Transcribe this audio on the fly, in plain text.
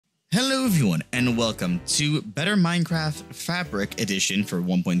Hello everyone and welcome to Better Minecraft Fabric Edition for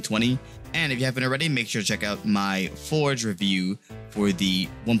 1.20, and if you haven't already, make sure to check out my Forge review for the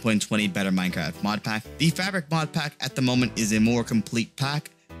 1.20 Better Minecraft mod pack. The Fabric mod pack at the moment is a more complete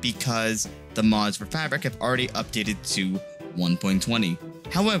pack because the mods for Fabric have already updated to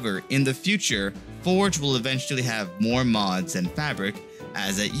 1.20. However, in the future, Forge will eventually have more mods than Fabric,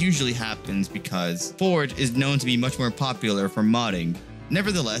 as it usually happens because Forge is known to be much more popular for modding.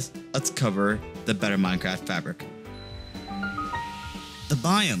 Nevertheless, let's cover the Better Minecraft Fabric. The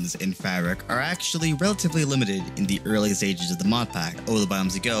biomes in Fabric are actually relatively limited in the early stages of the mod pack. All the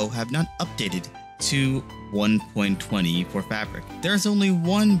biomes to go have not updated to 1.20 for Fabric. There's only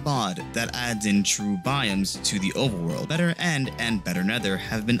one mod that adds in true biomes to the overworld. Better End and Better Nether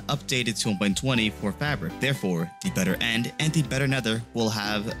have been updated to 1.20 for Fabric. Therefore, the Better End and the Better Nether will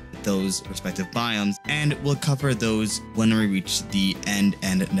have those respective biomes, and we'll cover those when we reach the End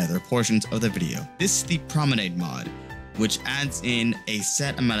and Nether portions of the video. This is the Promenade mod, which adds in a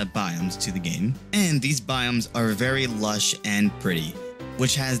set amount of biomes to the game, and these biomes are very lush and pretty,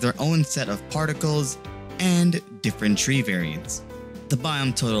 which has their own set of particles and different tree variants. The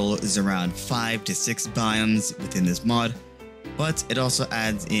biome total is around 5 to 6 biomes within this mod, but it also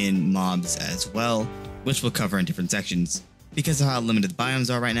adds in mobs as well, which we'll cover in different sections. Because of how limited the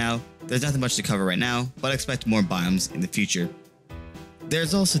biomes are right now, there's nothing much to cover right now, but expect more biomes in the future.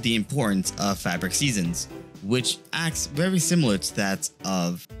 There's also the importance of Fabric Seasons, which acts very similar to that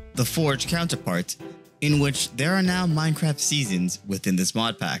of the Forge counterpart, in which there are now Minecraft seasons within this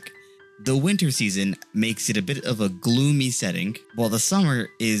mod pack. The winter season makes it a bit of a gloomy setting, while the summer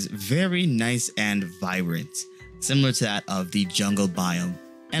is very nice and vibrant, similar to that of the jungle biome.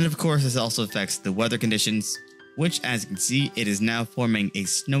 And of course, this also affects the weather conditions, which, as you can see, it is now forming a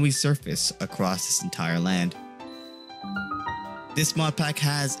snowy surface across this entire land. This mod pack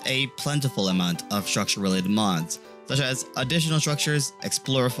has a plentiful amount of structure-related mods, such as additional structures,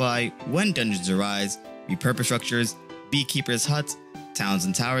 Explorify, When Dungeons Arise, Repurpose Structures, Beekeeper's Hut, Towns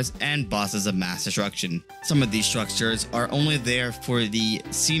and Towers, and Bosses of Mass Destruction. Some of these structures are only there for the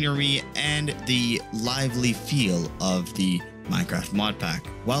scenery and the lively feel of the Minecraft mod pack,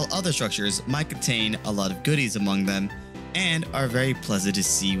 while other structures might contain a lot of goodies among them and are very pleasant to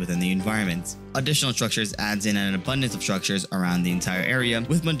see within the environment. Additional structures adds in an abundance of structures around the entire area,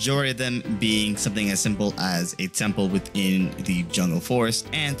 with majority of them being something as simple as a temple within the jungle forest,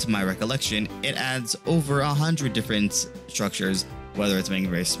 and to my recollection, it adds over 100 different structures, whether it's something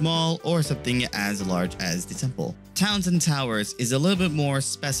very small or something as large as the temple. Towns and Towers is a little bit more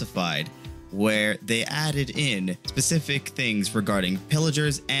specified, where they added in specific things regarding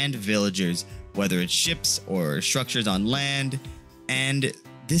pillagers and villagers, whether it's ships or structures on land, and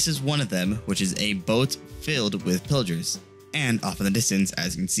this is one of them, which is a boat filled with pillagers. And off in the distance,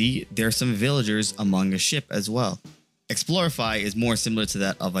 as you can see, there are some villagers among a ship as well. Explorify is more similar to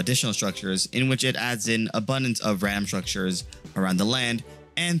that of additional structures, in which it adds in abundance of random structures around the land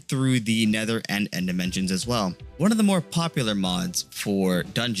and through the Nether and End dimensions as well. One of the more popular mods for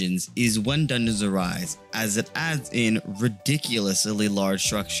dungeons is When Dungeons Arise, as it adds in ridiculously large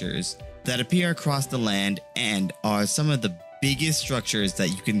structures that appear across the land and are some of the biggest structures that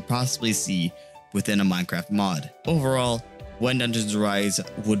you can possibly see within a Minecraft mod. Overall, When Dungeons Arise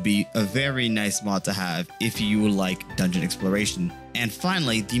would be a very nice mod to have if you like dungeon exploration. And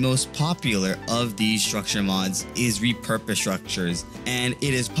finally, the most popular of these structure mods is Repurpose Structures, and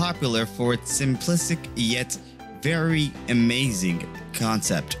it is popular for its simplistic yet very amazing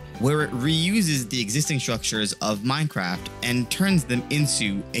concept, where it reuses the existing structures of Minecraft and turns them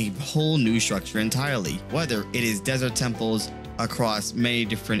into a whole new structure entirely, whether it is desert temples across many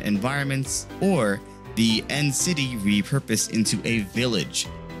different environments or the end city repurposed into a village.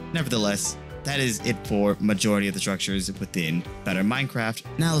 Nevertheless, that is it for majority of the structures within Better Minecraft.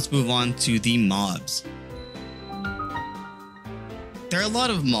 Now let's move on to the mobs. There are a lot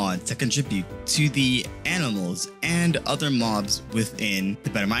of mods that contribute to the animals and other mobs within the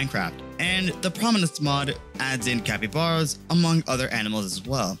Better Minecraft, and the Prominence mod adds in capybaras among other animals as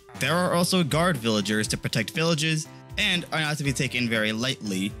well. There are also guard villagers to protect villages and are not to be taken very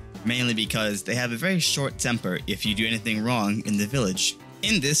lightly, mainly because they have a very short temper if you do anything wrong in the village.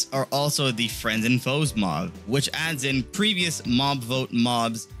 In this are also the Friends and Foes mob, which adds in previous mob vote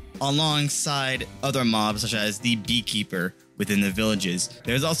mobs alongside other mobs such as the Beekeeper within the villages.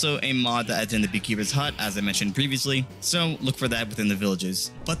 There's also a mod that adds in the Beekeeper's Hut, as I mentioned previously, so look for that within the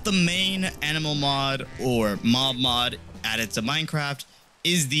villages. But the main animal mod or mob mod added to Minecraft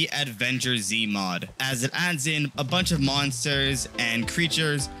is the Adventure Z mod, as it adds in a bunch of monsters and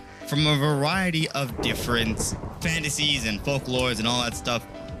creatures from a variety of different fantasies and folklores and all that stuff,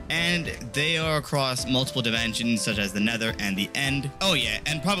 and they are across multiple dimensions such as the Nether and the End. Oh yeah,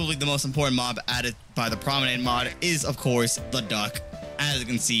 and probably the most important mob added by the Prominent mod is of course the duck. As you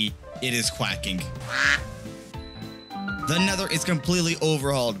can see, it is quacking. The Nether is completely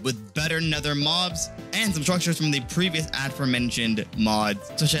overhauled with better Nether mobs and some structures from the previous aforementioned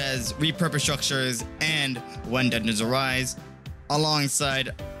mods, such as repurposed structures and when dungeons arise,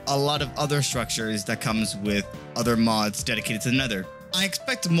 alongside a lot of other structures that comes with other mods dedicated to the Nether. I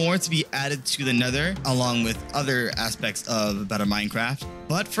expect more to be added to the Nether, along with other aspects of better Minecraft,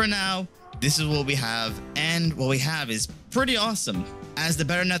 but for now, this is what we have, and what we have is pretty awesome, as the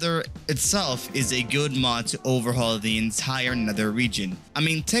better Nether itself is a good mod to overhaul the entire Nether region. I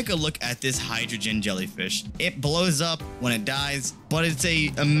mean, take a look at this hydrogen jellyfish. It blows up when it dies, but it's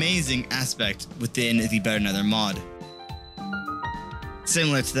an amazing aspect within the better Nether mod.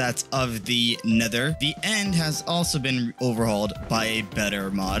 Similar to that of the Nether, the End has also been overhauled by a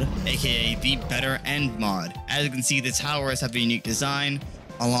better mod, aka the Better End mod. As you can see, the towers have a unique design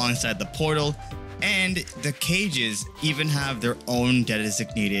alongside the portal, and the cages even have their own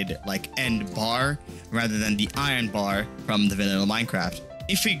designated end bar rather than the iron bar from the vanilla Minecraft.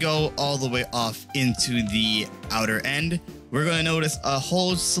 If we go all the way off into the outer end, we're going to notice a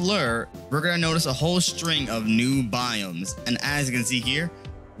whole string of new biomes, and as you can see here,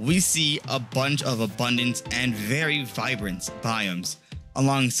 we see a bunch of abundant and very vibrant biomes.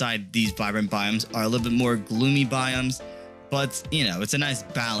 Alongside these vibrant biomes are a little bit more gloomy biomes, but you know, it's a nice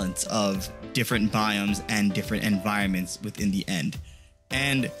balance of different biomes and different environments within the End.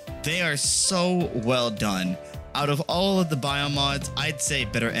 And they are so well done. Out of all of the biome mods, I'd say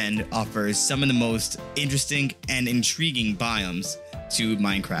Better End offers some of the most interesting and intriguing biomes to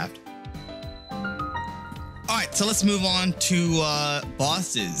Minecraft. Alright, so let's move on to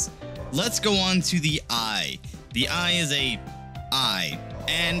bosses. Let's go on to the Eye. The Eye is a eye,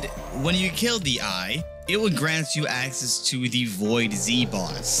 and when you kill the Eye, it will grant you access to the Void Z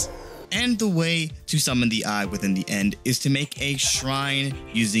boss. And the way to summon the Eye within the End is to make a shrine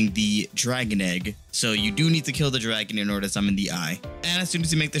using the dragon egg. So you do need to kill the dragon in order to summon the Eye. And as soon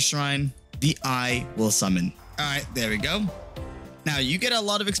as you make the shrine, the Eye will summon. Alright, there we go. Now you get a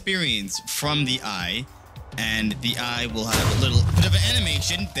lot of experience from the Eye, and the Eye will have a little bit of an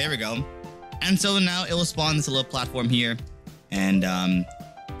animation. There we go. And so now it will spawn this little platform here, and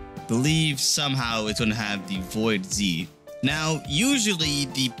believe somehow it's going to have the Void Z. Now, usually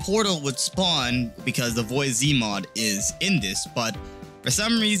the portal would spawn because the Void Z mod is in this, but for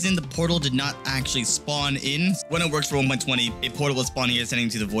some reason the portal did not actually spawn in. When it works for 1.20, a portal will spawn here sending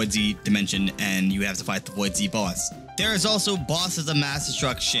to the Void Z dimension, and you have to fight the Void Z boss. There is also bosses of mass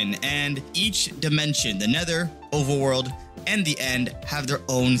destruction, and each dimension, the Nether, Overworld, and the End, have their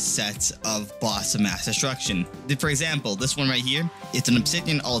own sets of boss of mass destruction. For example, this one right here, it's an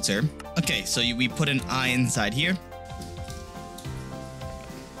obsidian altar. Okay, so we put an eye inside here,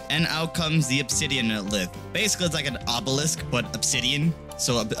 and out comes the obsidian lith. Basically, it's like an obelisk, but obsidian.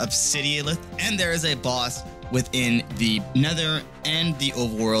 So obsidian lith. And there is a boss within the Nether and the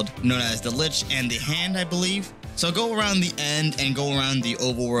Overworld, known as the Lich and the Hand, I believe. So go around the End and go around the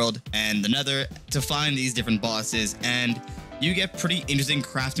Overworld and the Nether to find these different bosses, and you get pretty interesting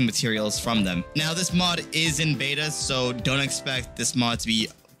crafting materials from them. Now, this mod is in beta, so don't expect this mod to be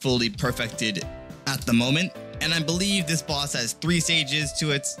fully perfected at the moment. And I believe this boss has 3 stages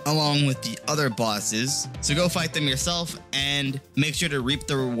to it, along with the other bosses. So go fight them yourself and make sure to reap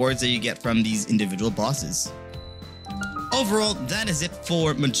the rewards that you get from these individual bosses. Overall, that is it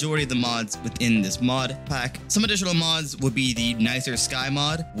for majority of the mods within this mod pack. Some additional mods would be the nicer sky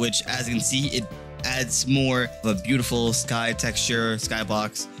mod, which, as you can see, it adds more of a beautiful sky texture,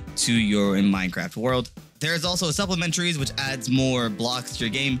 skybox to your Minecraft world. There's also supplementaries, which adds more blocks to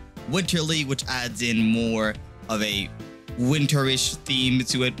your game. Winterly, which adds in more of a winterish theme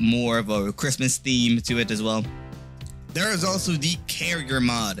to it, more of a Christmas theme to it as well. There is also the Carrier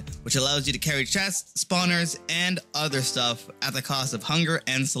mod, which allows you to carry chests, spawners, and other stuff at the cost of hunger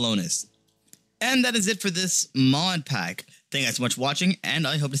and slowness. And that is it for this mod pack. Thank you guys so much for watching, and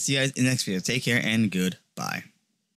I hope to see you guys in the next video. Take care and goodbye.